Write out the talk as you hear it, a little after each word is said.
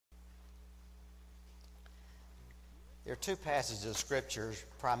There are two passages of Scripture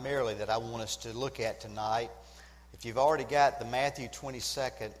primarily that I want us to look at tonight. If you've already got the Matthew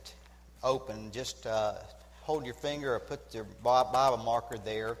 22nd open, just hold your finger or put your Bible marker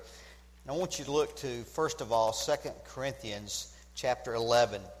there. And I want you to look to, first of all, 2 Corinthians chapter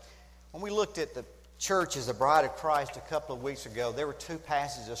 11. When we looked at the church as the bride of Christ a couple of weeks ago, there were two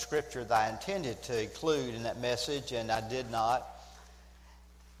passages of Scripture that I intended to include in that message, and I did not.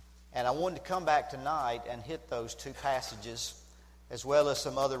 And I wanted to come back tonight and hit those two passages, as well as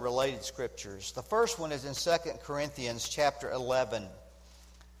some other related scriptures. The first one is in 2 Corinthians chapter 11.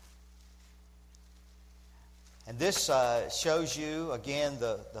 And this shows you, again,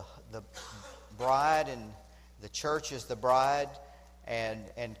 the bride, and the church is the bride,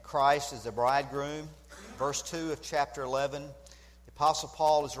 and Christ is the bridegroom. Verse 2 of chapter 11, the Apostle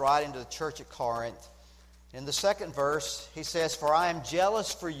Paul is writing to the church at Corinth. In the second verse, he says, "For I am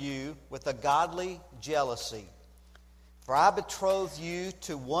jealous for you with a godly jealousy. For I betroth you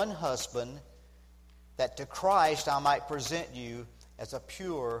to one husband, that to Christ I might present you as a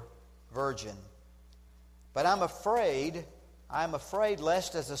pure virgin. But I am afraid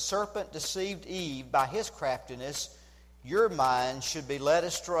lest as the serpent deceived Eve by his craftiness, your mind should be led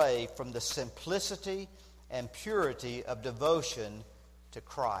astray from the simplicity and purity of devotion to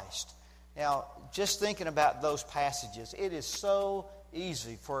Christ." Now, just thinking about those passages, it is so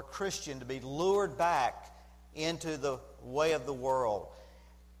easy for a Christian to be lured back into the way of the world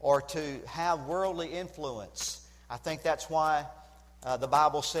or to have worldly influence. I think that's why the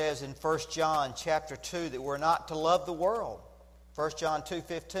Bible says in 1 John chapter 2 that we're not to love the world. 1 John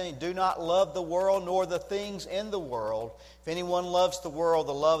 2:15, "Do not love the world nor the things in the world. If anyone loves the world,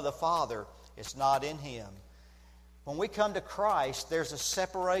 the love of the Father is not in him." When we come to Christ, there's a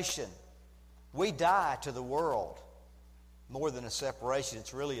separation. We die to the world. More than a separation,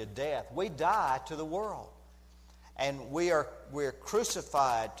 it's really a death. We die to the world. And we're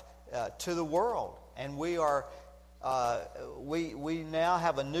crucified to the world. And we now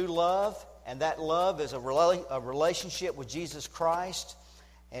have a new love, and that love is a relationship with Jesus Christ.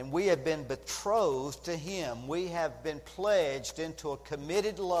 And we have been betrothed to Him. We have been pledged into a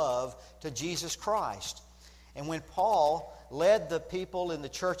committed love to Jesus Christ. And when Paul led the people in the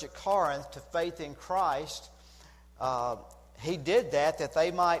church at Corinth to faith in Christ, he did that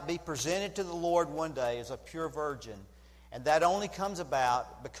they might be presented to the Lord one day as a pure virgin. And that only comes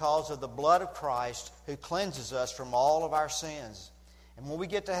about because of the blood of Christ who cleanses us from all of our sins. And when we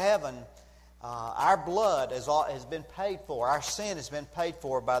get to heaven, our blood has been paid for. Our sin has been paid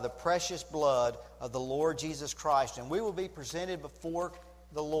for by the precious blood of the Lord Jesus Christ. And we will be presented before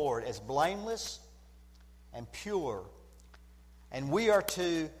the Lord as blameless and pure. And we are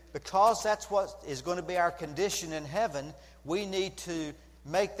to, because that's what is going to be our condition in heaven, we need to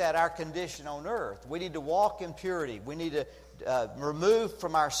make that our condition on earth. We need to walk in purity. We need to remove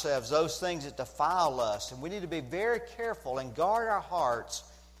from ourselves those things that defile us. And we need to be very careful and guard our hearts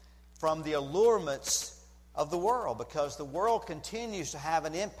from the allurements of the world, because the world continues to have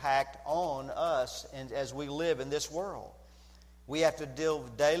an impact on us as we live in this world. We have to deal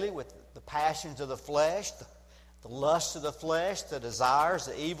daily with the passions of the flesh, the lust of the flesh, the desires,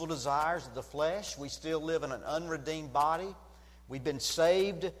 the evil desires of the flesh. We still live in an unredeemed body. We've been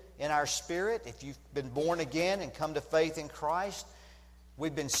saved in our spirit. If you've been born again and come to faith in Christ,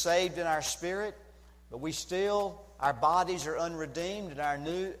 we've been saved in our spirit, but our bodies are unredeemed,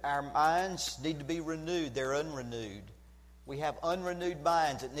 and our minds need to be renewed. They're unrenewed. We have unrenewed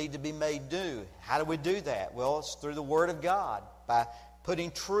minds that need to be made new. How do we do that? Well, it's through the Word of God, by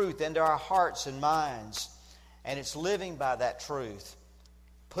putting truth into our hearts and minds. And it's living by that truth.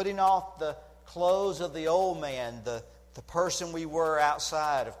 Putting off the clothes of the old man, the person we were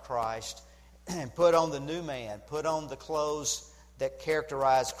outside of Christ, and put on the new man. Put on the clothes that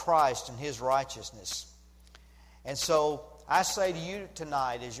characterize Christ and His righteousness. And so I say to you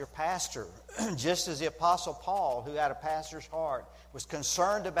tonight as your pastor, just as the Apostle Paul, who had a pastor's heart, was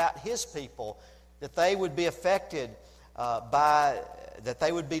concerned about his people, that they would be affected that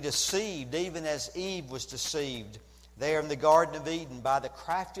they would be deceived, even as Eve was deceived there in the Garden of Eden by the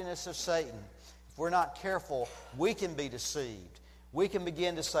craftiness of Satan. If we're not careful, we can be deceived. We can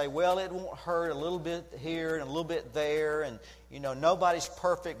begin to say, well, it won't hurt, a little bit here and a little bit there, and nobody's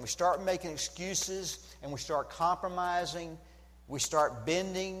perfect. We start making excuses, and we start compromising. We start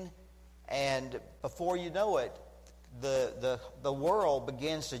bending, and before you know it, the world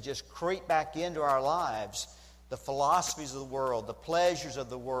begins to just creep back into our lives. The philosophies of the world, the pleasures of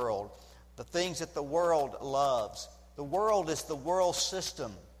the world, the things that the world loves. The world is the world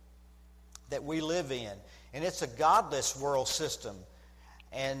system that we live in. And it's a godless world system.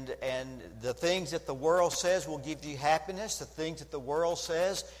 And the things that the world says will give you happiness, the things that the world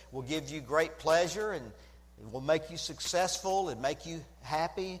says will give you great pleasure and it will make you successful and make you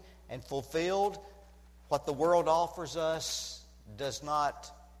happy and fulfilled. What the world offers us does not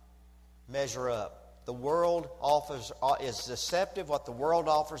measure up. The world is deceptive. What the world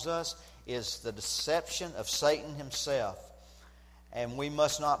offers us is the deception of Satan himself. And we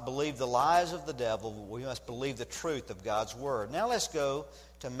must not believe the lies of the devil. We must believe the truth of God's Word. Now let's go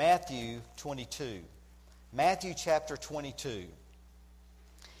to Matthew 22. Matthew chapter 22.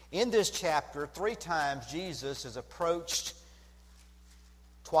 In this chapter, 3 times Jesus is approached,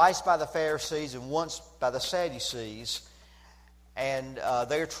 twice by the Pharisees and once by the Sadducees. And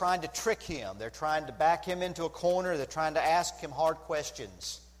they're trying to trick him. They're trying to back him into a corner. They're trying to ask him hard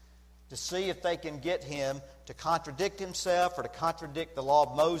questions to see if they can get him to contradict himself or to contradict the law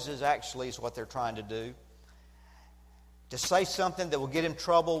of Moses, actually, is what they're trying to do. To say something that will get him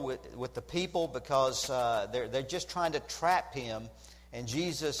trouble with the people because they're just trying to trap him, and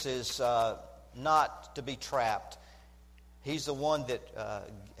Jesus is not to be trapped. He's the one that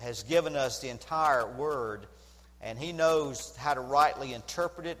has given us the entire Word, and He knows how to rightly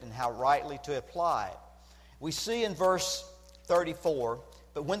interpret it and how rightly to apply it. We see in verse 34,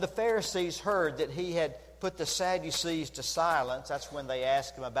 but when the Pharisees heard that He had put the Sadducees to silence, that's when they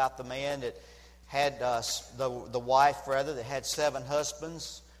asked Him about the man that had, the wife rather, that had 7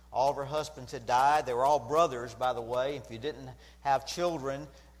 husbands. All of her husbands had died. They were all brothers, by the way. If you didn't have children,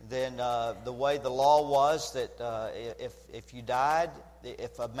 then the way the law was that if you died,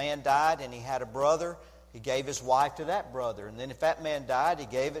 if a man died and he had a brother, he gave his wife to that brother. And then if that man died, he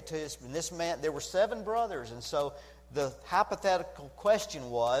gave it to his... And this man, there were 7 brothers. And so the hypothetical question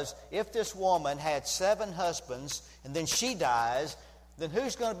was, if this woman had 7 husbands and then she dies, then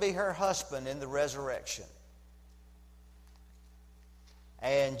who's going to be her husband in the resurrection?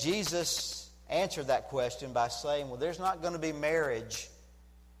 And Jesus answered that question by saying, well, there's not going to be marriage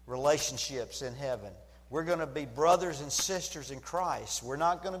relationships in heaven. We're going to be brothers and sisters in Christ. We're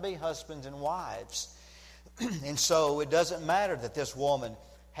not going to be husbands and wives. And so it doesn't matter that this woman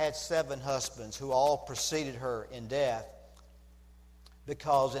had 7 husbands who all preceded her in death,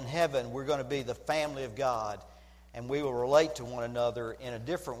 because in heaven we're going to be the family of God, and we will relate to one another in a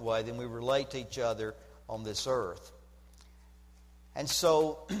different way than we relate to each other on this earth. And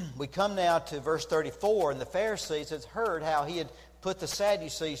so we come now to verse 34, and the Pharisees had heard how He had put the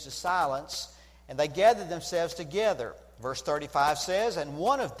Sadducees to silence, and they gathered themselves together. Verse 35 says, and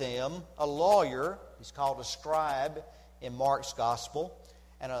one of them, a lawyer, he's called a scribe in Mark's gospel,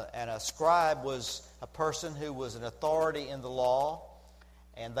 and a scribe was a person who was an authority in the law,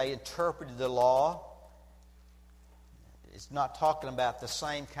 and they interpreted the law. It's not talking about the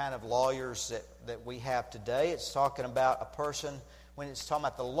same kind of lawyers that we have today. It's talking about a person, when it's talking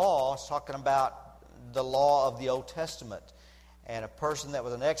about the law, it's talking about the law of the Old Testament. And a person that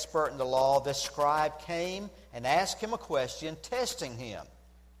was an expert in the law, this scribe came and asked him a question, testing him.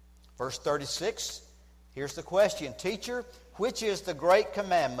 Verse 36, here's the question. Teacher, which is the great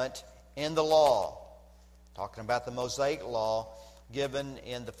commandment in the law? Talking about the Mosaic law given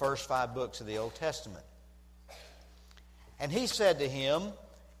in the first 5 books of the Old Testament. And he said to him,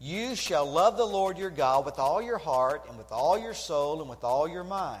 you shall love the Lord your God with all your heart and with all your soul and with all your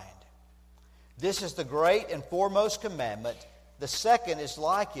mind. This is the great and foremost commandment. The second is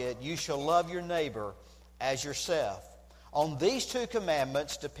like it, you shall love your neighbor as yourself. On these 2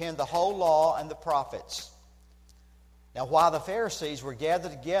 commandments depend the whole law and the prophets. Now, while the Pharisees were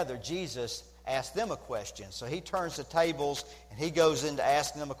gathered together, Jesus asked them a question. So He turns the tables and He goes into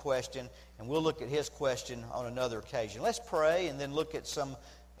asking them a question, and we'll look at His question on another occasion. Let's pray and then look at some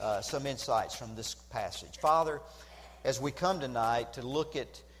insights from this passage. Father, as we come tonight to look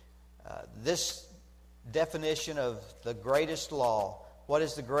at this definition of the greatest law, what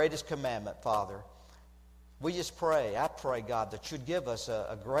is the greatest commandment, Father? We just pray, I pray, God, that You'd give us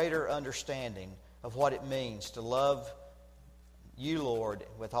a greater understanding of what it means to love You, Lord,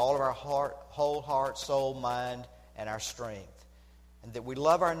 with all of our heart, whole heart, soul, mind, and our strength. And that we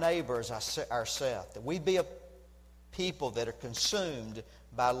love our neighbors ourselves. That we be a people that are consumed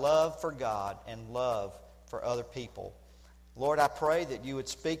by love for God and love for other people. Lord, I pray that You would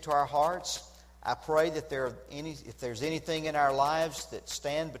speak to our hearts. I pray that if there's anything in our lives that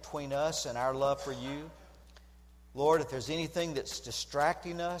stand between us and our love for You, Lord, if there's anything that's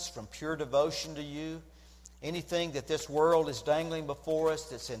distracting us from pure devotion to You, anything that this world is dangling before us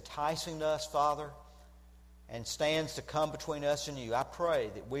that's enticing us, Father, and stands to come between us and You, I pray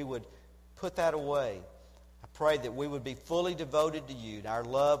that we would put that away. I pray that we would be fully devoted to You, and our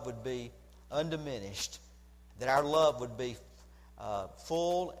love would be undiminished, that our love would be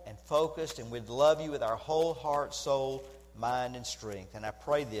full and focused, and we'd love you with our whole heart, soul, mind, and strength. And I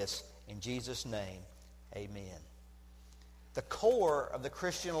pray this in Jesus' name. Amen. The core of the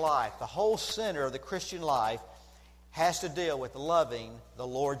Christian life, the whole center of the Christian life, has to deal with loving the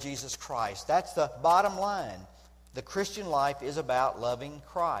Lord Jesus Christ. That's the bottom line. The Christian life is about loving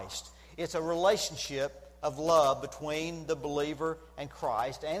Christ. It's a relationship of love between the believer and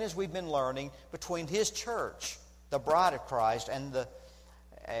Christ, and as we've been learning, between His church, the bride of Christ, and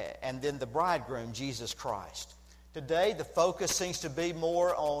then the bridegroom, Jesus Christ. Today, the focus seems to be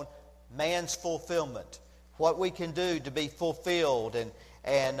more on man's fulfillment, what we can do to be fulfilled,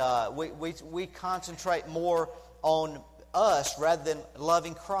 and we concentrate more on us rather than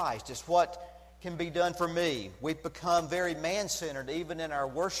loving Christ. It's what can be done for me. We've become very man-centered, even in our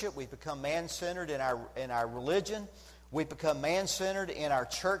worship. We've become man-centered in our religion. We've become man-centered in our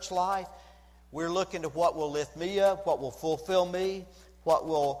church life. We're looking to what will lift me up, what will fulfill me, what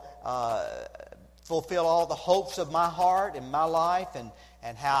will fulfill all the hopes of my heart and my life,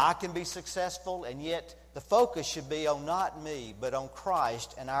 and how I can be successful. And yet the focus should be on not me, but on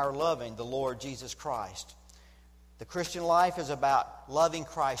Christ and our loving the Lord Jesus Christ. The Christian life is about loving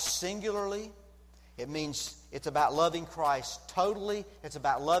Christ singularly. It means it's about loving Christ totally. It's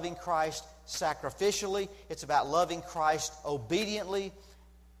about loving Christ sacrificially. It's about loving Christ obediently,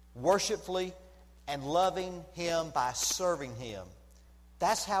 worshipfully, and loving Him by serving Him.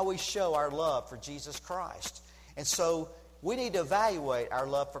 That's how we show our love for Jesus Christ. And so we need to evaluate our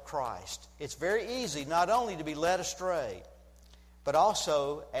love for Christ. It's very easy not only to be led astray, but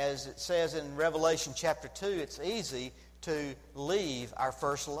also, as it says in Revelation chapter 2, it's easy to leave our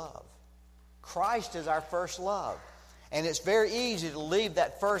first love. Christ is our first love. And it's very easy to leave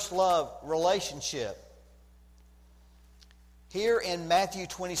that first love relationship. Here in Matthew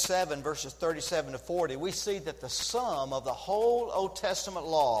 27, verses 37 to 40, we see that the sum of the whole Old Testament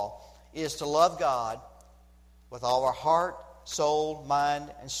law is to love God with all our heart, soul, mind,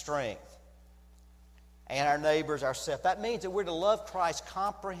 and strength, and our neighbors, ourselves. That means that we're to love Christ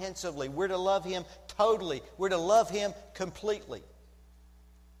comprehensively. We're to love Him totally. We're to love Him completely.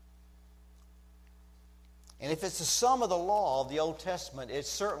 And if it's the sum of the law of the Old Testament, it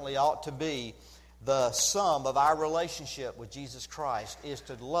certainly ought to be the sum of our relationship with Jesus Christ, is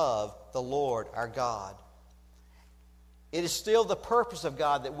to love the Lord our God. It is still the purpose of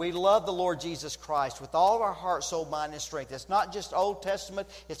God that we love the Lord Jesus Christ with all of our heart, soul, mind, and strength. It's not just Old Testament.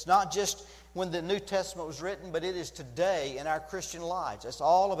 It's not just when the New Testament was written, but it is today in our Christian lives. It's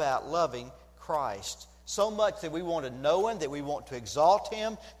all about loving Christ. So much that we want to know Him, that we want to exalt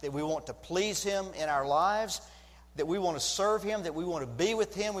Him, that we want to please Him in our lives, that we want to serve Him, that we want to be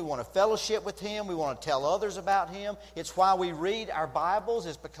with Him, we want to fellowship with Him, we want to tell others about Him. It's why we read our Bibles.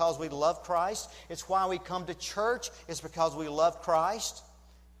 It's because we love Christ. It's why we come to church. It's because we love Christ.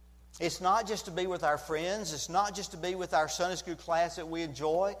 It's not just to be with our friends. It's not just to be with our Sunday school class that we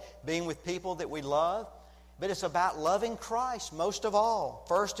enjoy, being with people that we love. But it's about loving Christ most of all,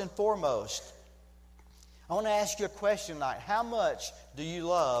 first and foremost. I want to ask you a question tonight. How much do you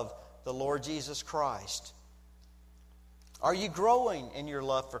love the Lord Jesus Christ? Are you growing in your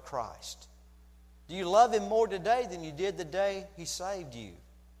love for Christ? Do you love Him more today than you did the day He saved you?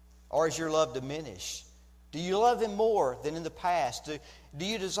 Or is your love diminished? Do you love Him more than in the past? Do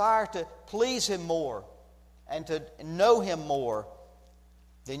you desire to please Him more and to know Him more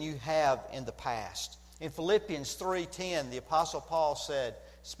than you have in the past? In Philippians 3:10, the Apostle Paul said,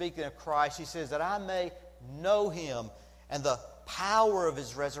 speaking of Christ, he says, that I may know Him and the power of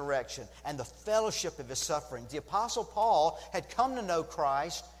His resurrection and the fellowship of His suffering. The Apostle Paul had come to know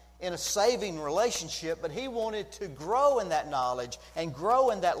Christ in a saving relationship, but he wanted to grow in that knowledge and grow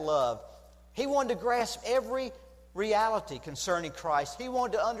in that love. He wanted to grasp every reality concerning Christ. He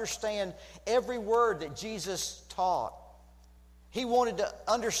wanted to understand every word that Jesus taught. He wanted to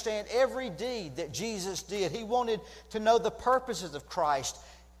understand every deed that Jesus did. He wanted to know the purposes of Christ.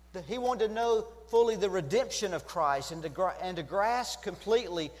 He wanted to know fully the redemption of Christ and to grasp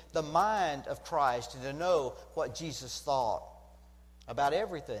completely the mind of Christ and to know what Jesus thought about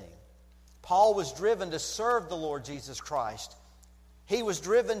everything. Paul was driven to serve the Lord Jesus Christ. He was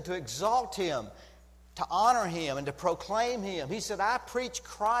driven to exalt Him, to honor Him, and to proclaim Him. He said, I preach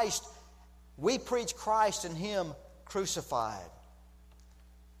Christ. We preach Christ and Him crucified.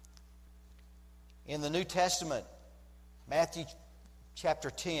 In the New Testament, Matthew chapter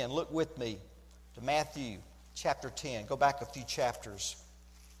 10, look with me to Matthew chapter 10. Go back a few chapters.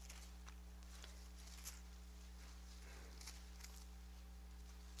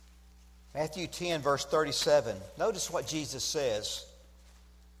 Matthew 10, verse 37. Notice what Jesus says.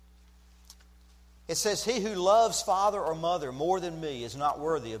 It says, he who loves father or mother more than me is not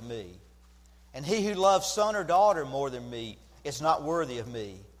worthy of me. And he who loves son or daughter more than me is not worthy of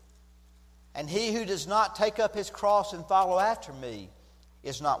me. And he who does not take up his cross and follow after me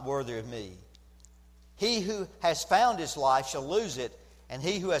is not worthy of me. He who has found his life shall lose it, and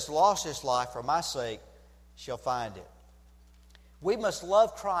he who has lost his life for my sake shall find it. We must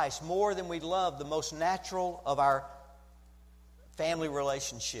love Christ more than we love the most natural of our family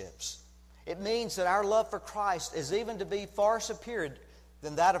relationships. It means that our love for Christ is even to be far superior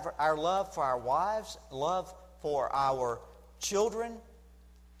than that of our love for our wives, love for our children,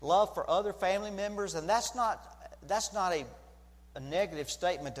 love for other family members. And that's not a negative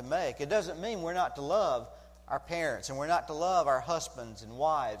statement to make. It doesn't mean we're not to love our parents and we're not to love our husbands and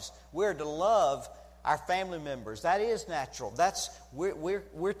wives. We're to love our family members. That is natural.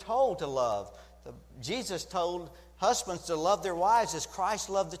 We're told to love. Jesus told husbands to love their wives as Christ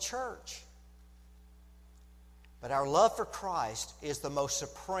loved the church. But our love for Christ is the most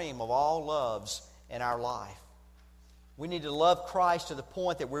supreme of all loves in our life. We need to love Christ to the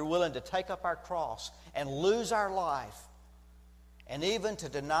point that we're willing to take up our cross and lose our life, and even to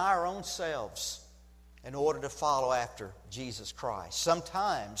deny our own selves in order to follow after Jesus Christ.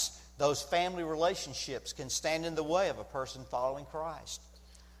 Sometimes those family relationships can stand in the way of a person following Christ.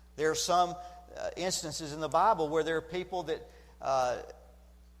 There are some instances in the Bible where there are people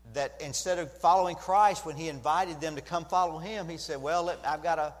that instead of following Christ, when He invited them to come follow Him, He said, well,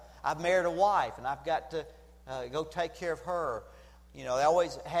 I've married a wife and I've got to go take care of her. You know, they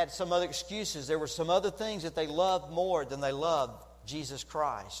always had some other excuses. There were some other things that they loved more than they loved Jesus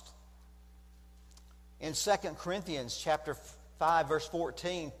Christ. In 2 Corinthians chapter 5, verse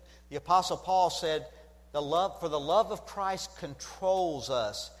 14, the Apostle Paul said, for the love of Christ controls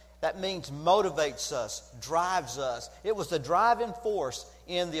us. That means motivates us, drives us. It was the driving force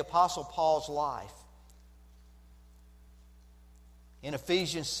in the Apostle Paul's life. In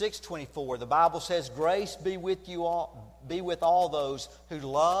Ephesians 6:24, the Bible says, grace be with you all, be with all those who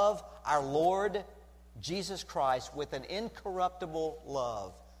love our Lord Jesus Christ with an incorruptible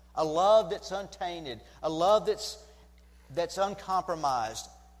love. A love that's untainted, a love that's uncompromised.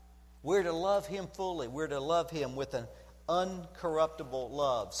 We're to love Him fully. We're to love Him with an uncorruptible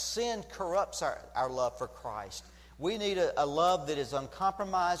love. Sin corrupts our love for Christ. We need a love that is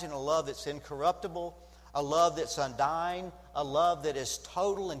uncompromising, a love that's incorruptible, a love that's undying, a love that is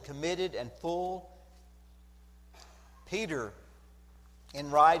total and committed and full. Peter,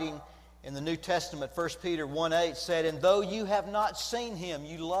 in writing in the New Testament, 1 Peter 1:8 said, and though you have not seen Him,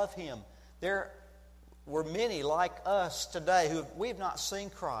 you love Him. There were many like us today who we've not seen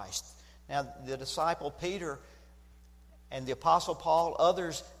Christ. Now, the disciple Peter and the Apostle Paul,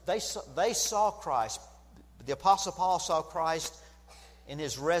 others, they saw Christ. The Apostle Paul saw Christ in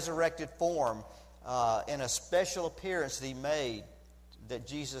His resurrected form in a special appearance that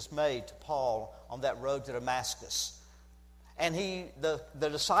Jesus made to Paul on that road to Damascus. And the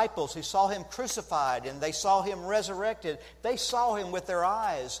disciples who saw Him crucified and they saw Him resurrected, they saw Him with their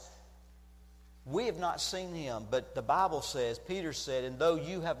eyes. We have not seen Him, but the Bible says, Peter said, and though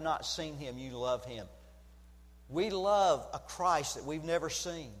you have not seen Him, you love Him. We love a Christ that we've never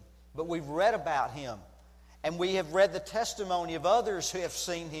seen, but we've read about Him. And we have read the testimony of others who have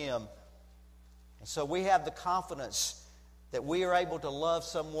seen Him. And so we have the confidence that we are able to love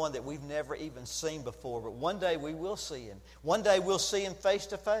someone that we've never even seen before. But one day we will see Him. One day we'll see Him face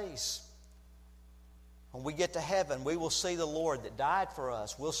to face. When we get to heaven, we will see the Lord that died for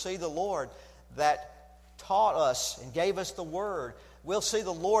us. We'll see the Lord that taught us and gave us the Word. We'll see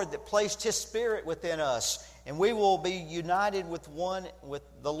the Lord that placed His Spirit within us. And we will be united with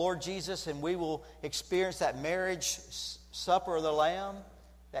the Lord Jesus, and we will experience that marriage supper of the Lamb,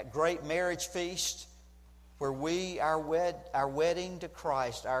 that great marriage feast, where our wedding to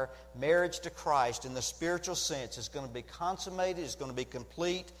Christ, our marriage to Christ in the spiritual sense is going to be consummated, is going to be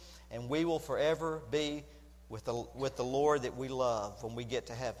complete, and we will forever be with the Lord that we love when we get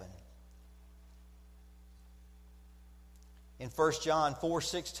to heaven. In 1 John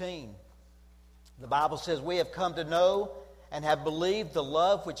 4:16, the Bible says, we have come to know and have believed the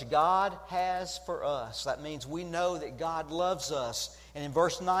love which God has for us. That means we know that God loves us. And in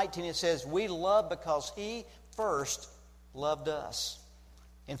verse 19 it says, we love because He first loved us.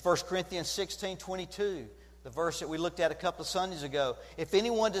 In 1 Corinthians 16:22, the verse that we looked at a couple of Sundays ago, if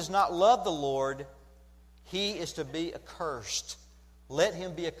anyone does not love the Lord, he is to be accursed. Let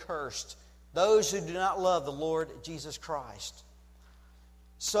him be accursed. Those who do not love the Lord Jesus Christ.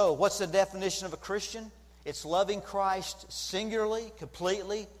 So, what's the definition of a Christian? It's loving Christ singularly,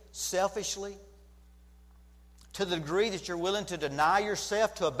 completely, selfishly. To the degree that you're willing to deny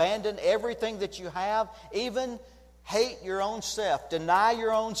yourself, to abandon everything that you have, even hate your own self, deny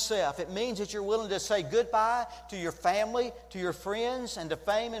your own self. It means that you're willing to say goodbye to your family, to your friends, and to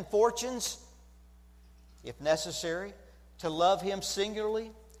fame and fortunes, if necessary, to love Him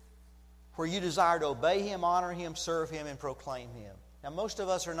singularly, where you desire to obey Him, honor Him, serve Him, and proclaim Him. Now, most of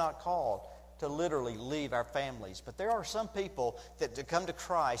us are not called to literally leave our families, but there are some people that to come to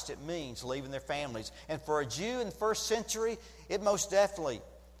Christ, it means leaving their families. And for a Jew in the first century, it most definitely,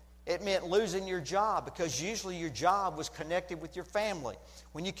 it meant losing your job, because usually your job was connected with your family.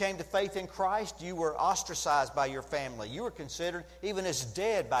 When you came to faith in Christ, you were ostracized by your family. You were considered even as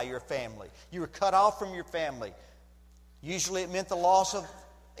dead by your family. You were cut off from your family. Usually it meant the loss of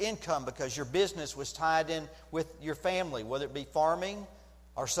income because your business was tied in with your family, whether it be farming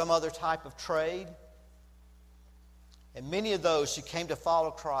or some other type of trade. And many of those who came to follow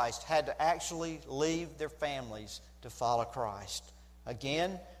Christ had to actually leave their families to follow Christ.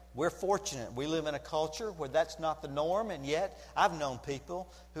 Again, we're fortunate. We live in a culture where that's not the norm, and yet I've known people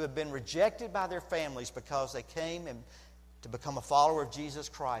who have been rejected by their families because they came to become a follower of Jesus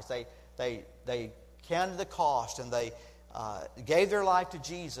Christ. They counted the cost, and they gave their life to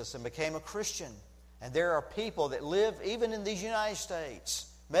Jesus and became a Christian. And there are people that live even in these United States.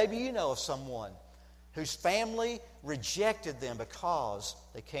 Maybe you know of someone whose family rejected them because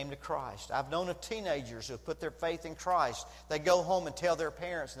they came to Christ. I've known of teenagers who have put their faith in Christ. They go home and tell their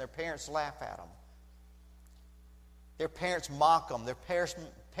parents, and their parents laugh at them. Their parents mock them. Their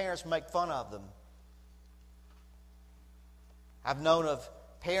parents make fun of them. I've known of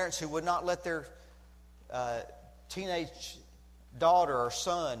parents who would not let their teenage daughter or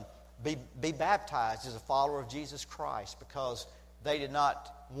son be baptized as a follower of Jesus Christ because they did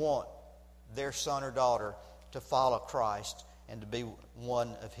not want their son or daughter to follow Christ and to be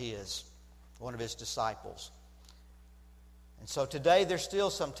one of His disciples. And so today there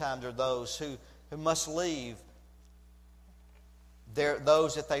still sometimes are those who must leave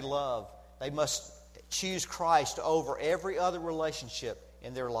those that they love. They must choose Christ over every other relationship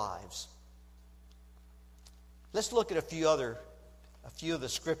in their lives. Let's look at a few of the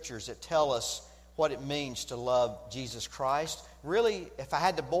scriptures that tell us what it means to love Jesus Christ. Really, if I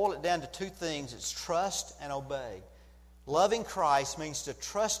had to boil it down to two things, it's trust and obey. Loving Christ means to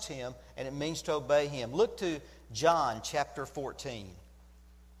trust Him, and it means to obey Him. Look to John chapter 14.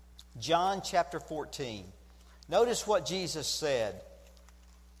 John chapter 14. Notice what Jesus said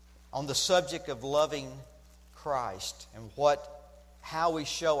on the subject of loving Christ and how we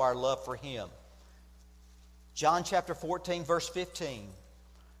show our love for Him. John chapter 14, verse 15.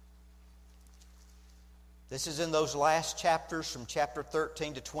 This is in those last chapters from chapter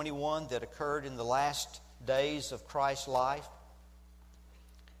 13 to 21 that occurred in the last days of Christ's life.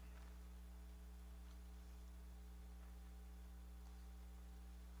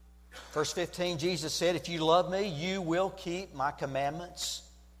 Verse 15, Jesus said, "If you love me, you will keep my commandments."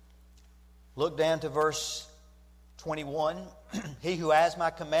 Look down to verse 21. "He who has my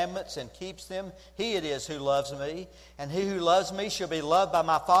commandments and keeps them, he it is who loves me. And he who loves me shall be loved by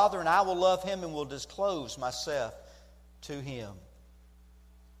my Father, and I will love him and will disclose myself to him."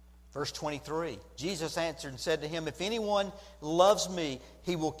 Verse 23, Jesus answered and said to him, "If anyone loves me,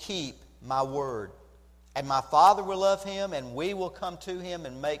 he will keep my word. And my Father will love him, and we will come to him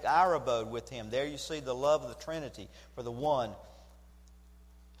and make our abode with him." There you see the love of the Trinity for the one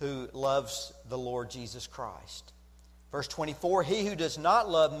who loves the Lord Jesus Christ. Verse 24, "He who does not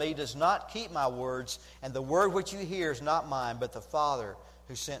love me does not keep my words, and the word which you hear is not mine, but the Father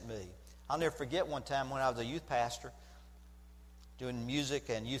who sent me." I'll never forget one time when I was a youth pastor doing music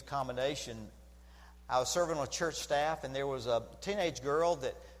and youth combination. I was serving on church staff, and there was a teenage girl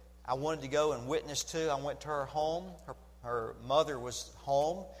that I wanted to go and witness to. I went to her home. Her mother was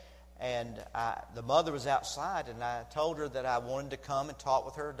home, and the mother was outside, and I told her that I wanted to come and talk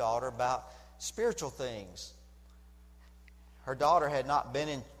with her daughter about spiritual things. Her daughter had not been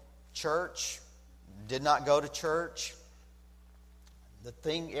in church, did not go to church.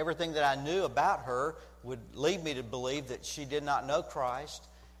 Everything that I knew about her would lead me to believe that she did not know Christ.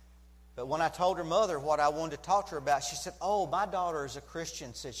 But when I told her mother what I wanted to talk to her about, she said, "Oh, my daughter is a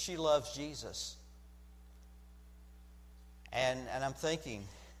Christian," said she loves Jesus. And I'm thinking,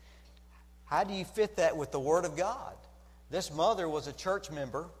 how do you fit that with the Word of God? This mother was a church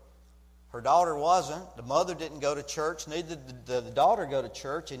member. Her daughter wasn't. The mother didn't go to church. Neither did the daughter go to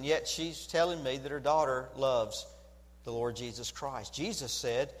church. And yet she's telling me that her daughter loves the Lord Jesus Christ. Jesus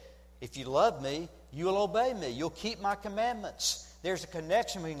said, "If you love me, you will obey me. You'll keep my commandments." There's a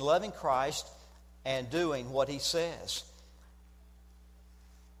connection between loving Christ and doing what He says.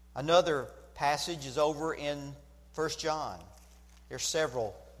 Another passage is over in 1 John. There's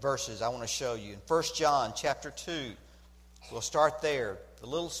several verses I want to show you. In 1 John chapter 2, we'll start there. The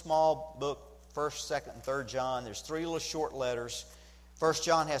little small book, 1st, 2nd, and 3rd John. There's 3 little short letters. 1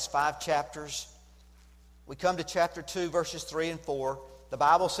 John has 5 chapters. We come to chapter 2, verses 3 and 4. The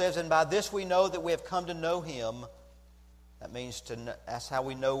Bible says, "And by this we know that we have come to know Him." That means that's how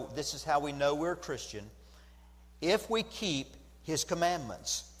we know. This is how we know we're a Christian. "If we keep His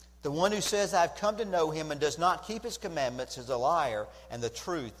commandments. The one who says, 'I've come to know Him,' and does not keep His commandments is a liar, and the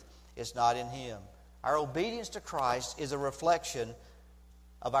truth is not in him." Our obedience to Christ is a reflection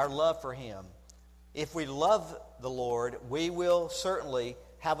of our love for Him. If we love the Lord, we will certainly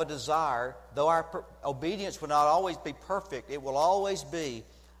have a desire, though our obedience will not always be perfect, it will always be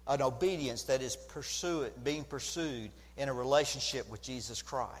an obedience that is being pursued in a relationship with Jesus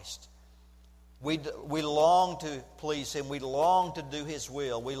Christ. We long to please Him. We long to do His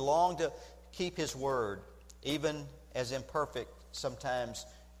will. We long to keep His word, even as imperfect sometimes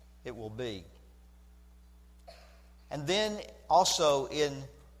it will be. And then also in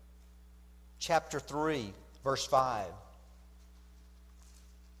chapter 3, verse 5.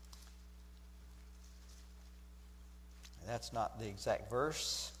 That's not the exact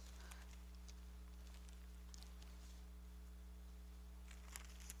verse.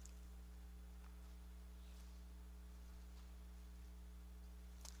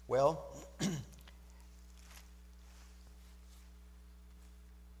 Well,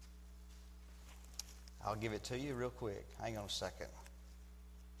 I'll give it to you real quick. Hang on a second.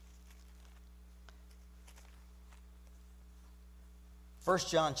 First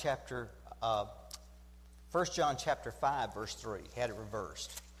John chapter 5, verse 3. Had it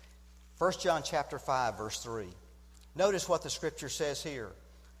reversed. 1 John chapter 5, verse 3. Notice what the Scripture says here.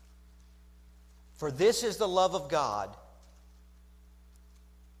 "For this is the love of God,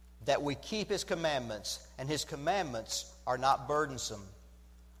 that we keep His commandments, and His commandments are not burdensome.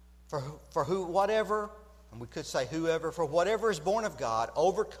 For whatever, and we could say whoever, for whatever is born of God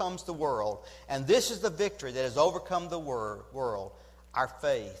overcomes the world. And this is the victory that has overcome the world, our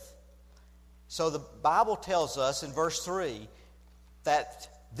faith." So the Bible tells us in verse 3 that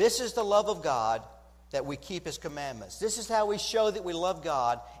this is the love of God, that we keep His commandments. This is how we show that we love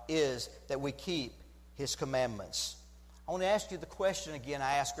God, is that we keep His commandments. I want to ask you the question again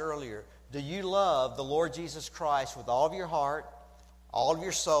I asked earlier. Do you love the Lord Jesus Christ with all of your heart, all of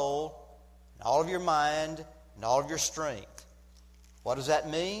your soul, and all of your mind, and all of your strength? What does that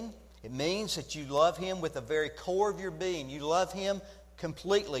mean? It means that you love Him with the very core of your being. You love Him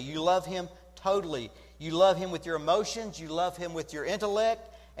completely. You love Him totally. You love Him with your emotions. You love Him with your intellect.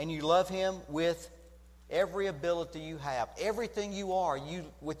 And you love Him with every ability you have. Everything you are,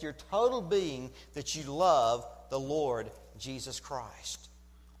 with your total being, that you love the Lord Jesus Christ.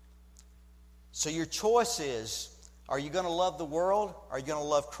 So your choice is, are you going to love the world, or are you going to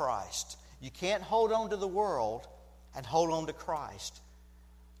love Christ? You can't hold on to the world and hold on to Christ.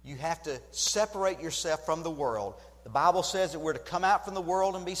 You have to separate yourself from the world. The Bible says that we're to come out from the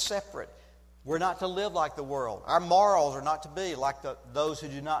world and be separate. We're not to live like the world. Our morals are not to be like those who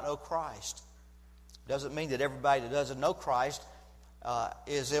do not know Christ. Doesn't mean that everybody that doesn't know Christ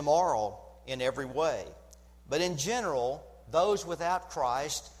is immoral in every way. But in general, those without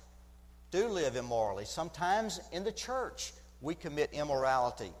Christ do live immorally. Sometimes in the church we commit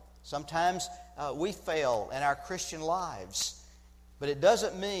immorality. Sometimes we fail in our Christian lives. But it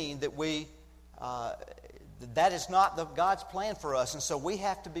doesn't mean that that is not God's plan for us. And so we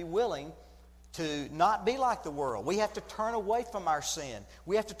have to be willing to not be like the world. We have to turn away from our sin.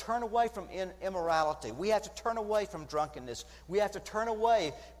 We have to turn away from immorality. We have to turn away from drunkenness. We have to turn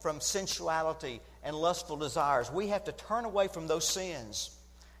away from sensuality and lustful desires. We have to turn away from those sins.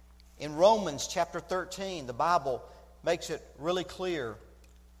 In Romans chapter 13, the Bible makes it really clear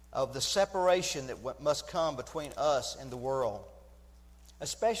of the separation that must come between us and the world.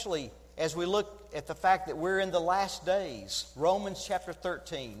 Especially as we look at the fact that we're in the last days. Romans chapter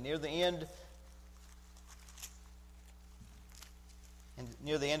 13, near the end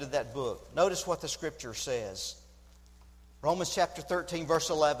of that book. Notice what the Scripture says. Romans chapter 13, verse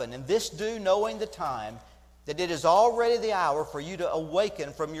 11. "And this do, knowing the time, that it is already the hour for you to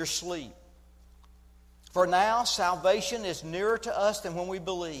awaken from your sleep. For now salvation is nearer to us than when we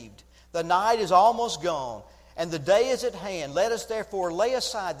believed. The night is almost gone, and the day is at hand. Let us therefore lay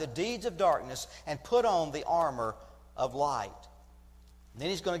aside the deeds of darkness and put on the armor of light." And then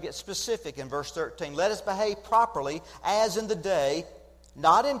he's going to get specific in verse 13. "Let us behave properly as in the day,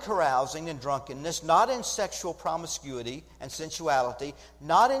 not in carousing and drunkenness, not in sexual promiscuity and sensuality,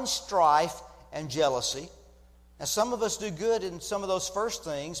 not in strife and jealousy." Now, some of us do good in some of those first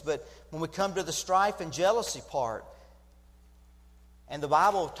things, but when we come to the strife and jealousy part, and the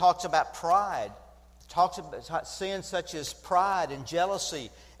Bible talks about pride, talks about sins such as pride and jealousy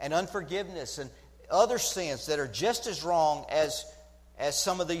and unforgiveness and other sins that are just as wrong as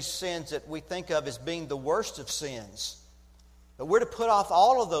some of these sins that we think of as being the worst of sins. But we're to put off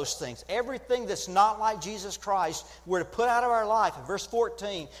all of those things. Everything that's not like Jesus Christ, we're to put out of our life. In verse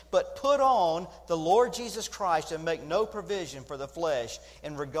 14, but put on the Lord Jesus Christ and make no provision for the flesh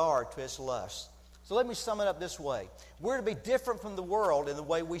in regard to its lust. So let me sum it up this way. We're to be different from the world in the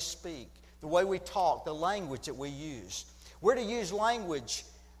way we speak, the way we talk, the language that we use. We're to use language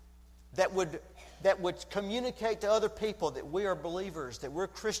that would communicate to other people that we are believers, that we're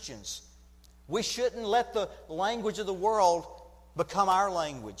Christians. We shouldn't let the language of the world become our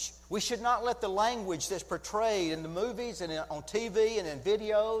language. We should not let the language that's portrayed in the movies and on TV and in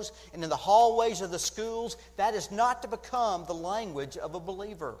videos and in the hallways of the schools, that is not to become the language of a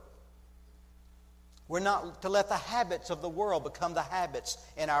believer. We're not to let the habits of the world become the habits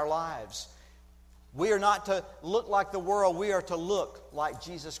in our lives. We are not to look like the world. We are to look like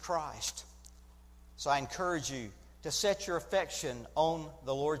Jesus Christ. So I encourage you to set your affection on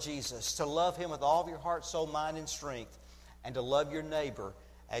the Lord Jesus, to love Him with all of your heart, soul, mind, and strength, and to love your neighbor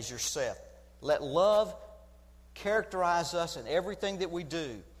as yourself. Let love characterize us in everything that we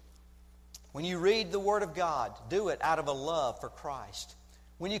do. When you read the Word of God, do it out of a love for Christ.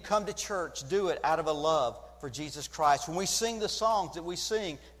 When you come to church, do it out of a love for Jesus Christ. When we sing the songs that we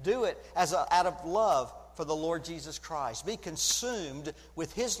sing, do it out of love for the Lord Jesus Christ. Be consumed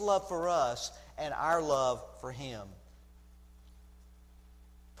with His love for us and our love for Him.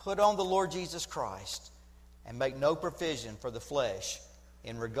 Put on the Lord Jesus Christ and make no provision for the flesh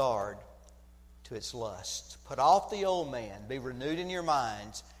in regard to its lust. Put off the old man, be renewed in your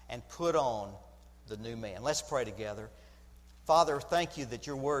minds, and put on the new man. Let's pray together. Father, thank you that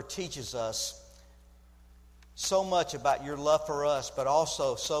your word teaches us so much about your love for us, but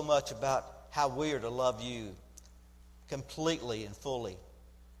also so much about how we are to love you completely and fully.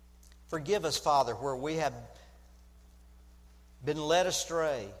 Forgive us, Father, where we have been led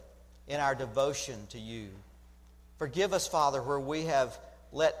astray in our devotion to you. Forgive us, Father, where we have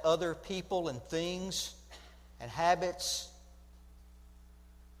let other people and things and habits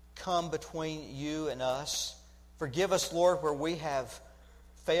come between you and us. Forgive us, Lord, where we have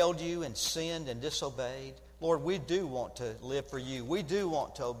failed you and sinned and disobeyed. Lord, we do want to live for you. We do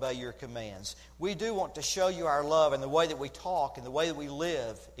want to obey your commands. We do want to show you our love in the way that we talk and the way that we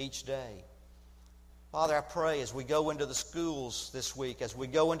live each day. Father, I pray as we go into the schools this week, as we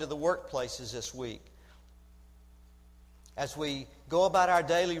go into the workplaces this week, as we go about our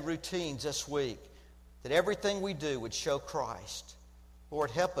daily routines this week, that everything we do would show Christ.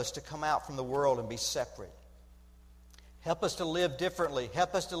 Lord, help us to come out from the world and be separate. Help us to live differently.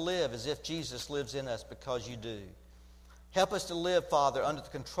 Help us to live as if Jesus lives in us because you do. Help us to live, Father, under the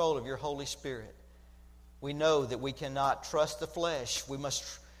control of your Holy Spirit. We know that we cannot trust the flesh.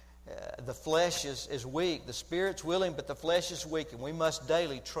 The flesh is weak. The Spirit's willing, but the flesh is weak. And we must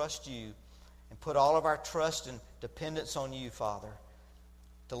daily trust you and put all of our trust and dependence on you, Father,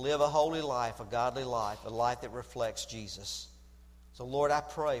 to live a holy life, a godly life, a life that reflects Jesus. So, Lord, I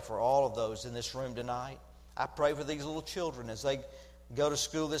pray for all of those in this room tonight. I pray for these little children as they go to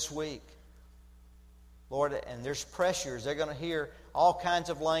school this week. Lord, and there's pressures. They're going to hear all kinds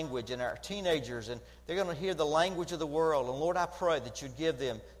of language, and our teenagers, and they're going to hear the language of the world. And Lord, I pray that you'd give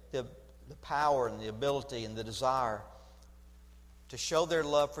them the power and the ability and the desire to show their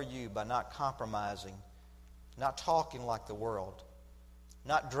love for you by not compromising, not talking like the world,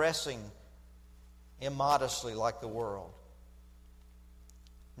 not dressing immodestly like the world,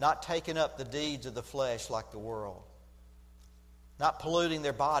 not taking up the deeds of the flesh like the world, not polluting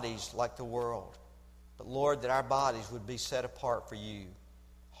their bodies like the world, but Lord, that our bodies would be set apart for you,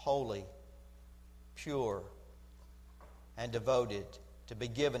 holy, pure, and devoted to be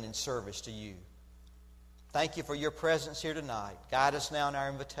given in service to you. Thank you for your presence here tonight. Guide us now in our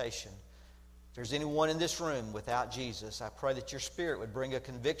invitation. If there's anyone in this room without Jesus, I pray that your Spirit would bring a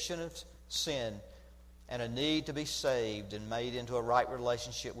conviction of sin and a need to be saved and made into a right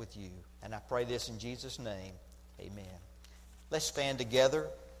relationship with you. And I pray this in Jesus' name. Amen. Let's stand together.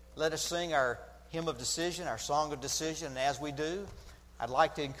 Let us sing our hymn of decision, our song of decision. And as we do, I'd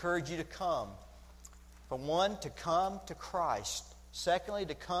like to encourage you to come. For one, to come to Christ. Secondly,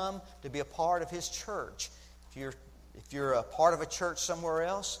 to come to be a part of His church. If you're a part of a church somewhere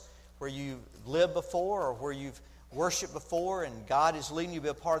else where you've lived before or where you've worshiped before and God is leading you to be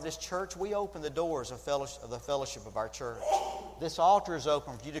a part of this church, we open the doors of the fellowship of our church. This altar is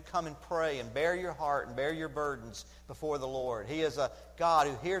open for you to come and pray and bear your heart and bear your burdens before the Lord. He is a God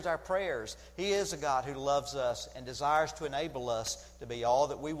who hears our prayers. He is a God who loves us and desires to enable us to be all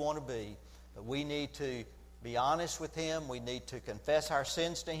that we want to be. But we need to be honest with Him. We need to confess our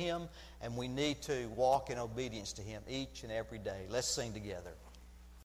sins to Him. And we need to walk in obedience to Him each and every day. Let's sing together.